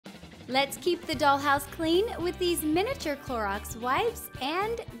Let's keep the dollhouse clean with these miniature Clorox wipes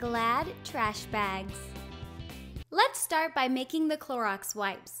and Glad trash bags. Let's start by making the Clorox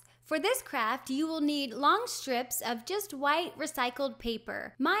wipes. For this craft, you will need long strips of just white recycled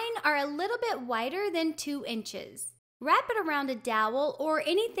paper. Mine are a little bit wider than 2 inches. Wrap it around a dowel or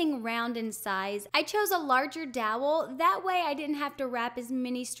anything round in size. I chose a larger dowel, that way I didn't have to wrap as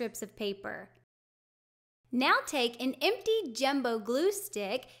many strips of paper. Now take an empty jumbo glue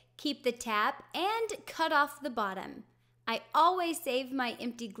stick, keep the tap, and cut off the bottom. I always save my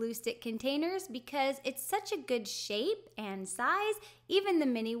empty glue stick containers because it's such a good shape and size. Even the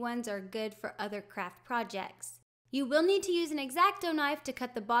mini ones are good for other craft projects. You will need to use an X-Acto knife to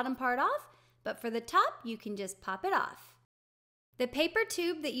cut the bottom part off, but for the top, you can just pop it off. The paper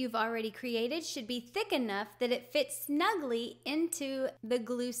tube that you've already created should be thick enough that it fits snugly into the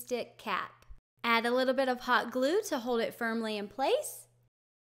glue stick cap. Add a little bit of hot glue to hold it firmly in place.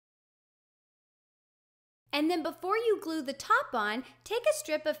 And then before you glue the top on, take a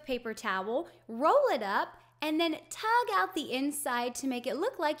strip of paper towel, roll it up, and then tug out the inside to make it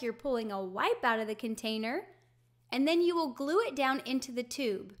look like you're pulling a wipe out of the container. And then you will glue it down into the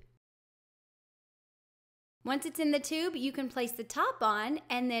tube. Once it's in the tube, you can place the top on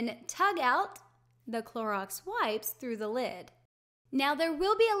and then tug out the Clorox wipes through the lid. Now there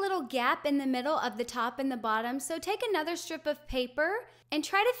will be a little gap in the middle of the top and the bottom, so take another strip of paper and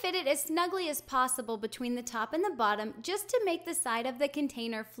try to fit it as snugly as possible between the top and the bottom just to make the side of the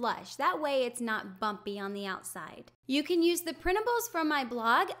container flush. That way it's not bumpy on the outside. You can use the printables from my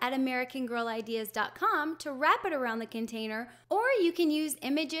blog at americangirlideas.com to wrap it around the container, or you can use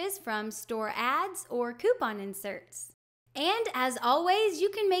images from store ads or coupon inserts. And as always, you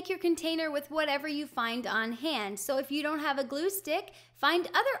can make your container with whatever you find on hand. So if you don't have a glue stick, find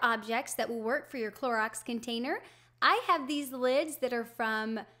other objects that will work for your Clorox container. I have these lids that are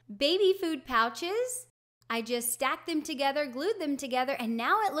from baby food pouches. I just stacked them together, glued them together, and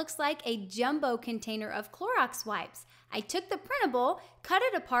now it looks like a jumbo container of Clorox wipes. I took the printable, cut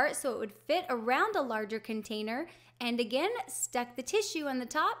it apart so it would fit around a larger container, and again, stuck the tissue on the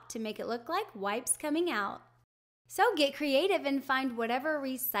top to make it look like wipes coming out. So get creative and find whatever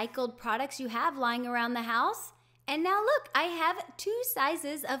recycled products you have lying around the house. And now look, I have 2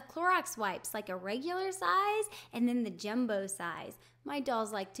 sizes of Clorox wipes, like a regular size and then the jumbo size. My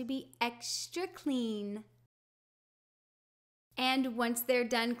dolls like to be extra clean. And once they're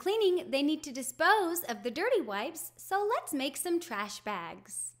done cleaning, they need to dispose of the dirty wipes, so let's make some trash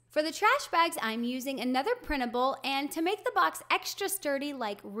bags. For the trash bags, I'm using another printable, and to make the box extra sturdy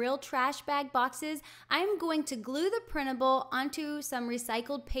like real trash bag boxes, I'm going to glue the printable onto some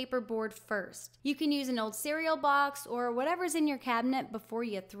recycled paperboard first. You can use an old cereal box or whatever's in your cabinet before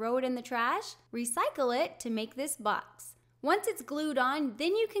you throw it in the trash. Recycle it to make this box. Once it's glued on,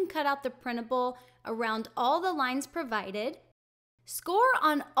 then you can cut out the printable around all the lines provided. Score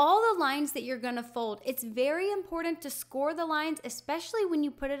on all the lines that you're going to fold. It's very important to score the lines, especially when you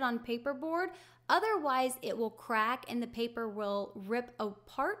put it on paperboard. Otherwise, it will crack and the paper will rip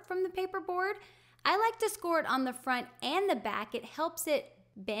apart from the paperboard. I like to score it on the front and the back. It helps it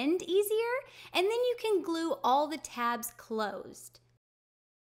bend easier, and then you can glue all the tabs closed.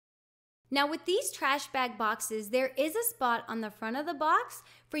 Now with these trash bag boxes, there is a spot on the front of the box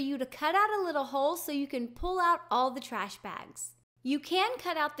for you to cut out a little hole so you can pull out all the trash bags. You can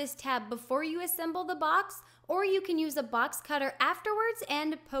cut out this tab before you assemble the box, or you can use a box cutter afterwards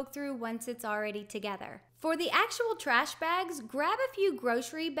and poke through once it's already together. For the actual trash bags, grab a few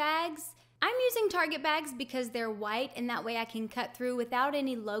grocery bags. I'm using Target bags because they're white and that way I can cut through without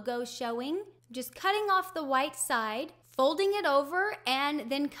any logo showing. Just cutting off the white side, folding it over, and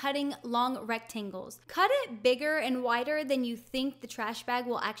then cutting long rectangles. Cut it bigger and wider than you think the trash bag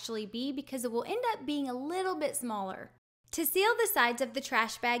will actually be because it will end up being a little bit smaller. To seal the sides of the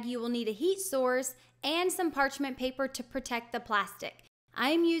trash bag, you will need a heat source and some parchment paper to protect the plastic. I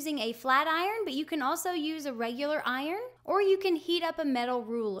am using a flat iron, but you can also use a regular iron, or you can heat up a metal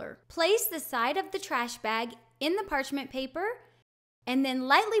ruler. Place the side of the trash bag in the parchment paper, and then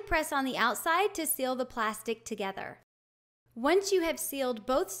lightly press on the outside to seal the plastic together. Once you have sealed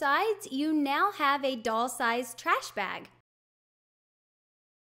both sides, you now have a doll-sized trash bag.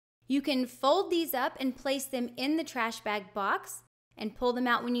 You can fold these up and place them in the trash bag box and pull them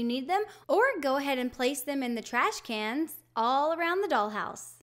out when you need them, or go ahead and place them in the trash cans all around the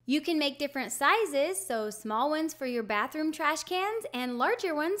dollhouse. You can make different sizes, so small ones for your bathroom trash cans and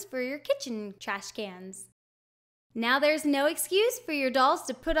larger ones for your kitchen trash cans. Now there's no excuse for your dolls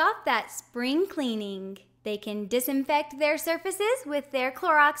to put off that spring cleaning. They can disinfect their surfaces with their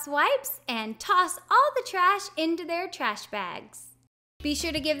Clorox wipes and toss all the trash into their trash bags. Be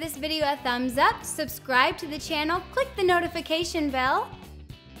sure to give this video a thumbs up, subscribe to the channel, click the notification bell,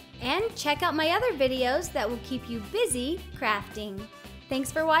 and check out my other videos that will keep you busy crafting.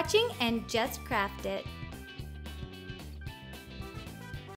 Thanks for watching, and just craft it.